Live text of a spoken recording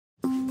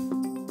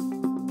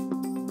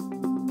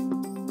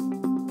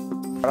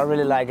I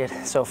really like it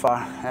so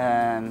far.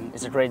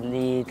 It's a great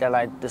league. I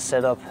like the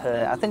setup.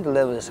 I think the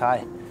level is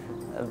high.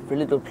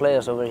 Really good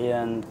players over here,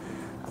 and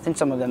I think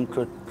some of them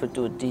could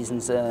do a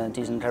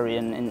decent career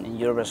in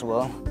Europe as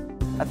well.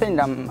 I think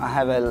I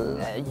have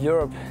a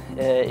Europe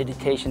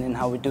education in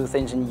how we do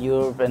things in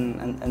Europe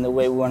and the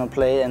way we want to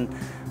play, and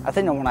I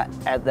think I want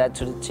to add that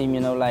to the team,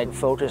 like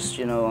focus,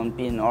 on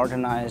being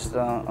organized,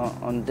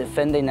 on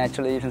defending,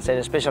 actually, you can say,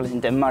 especially in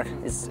Denmark.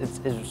 It's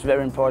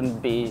very important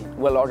to be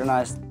well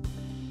organized.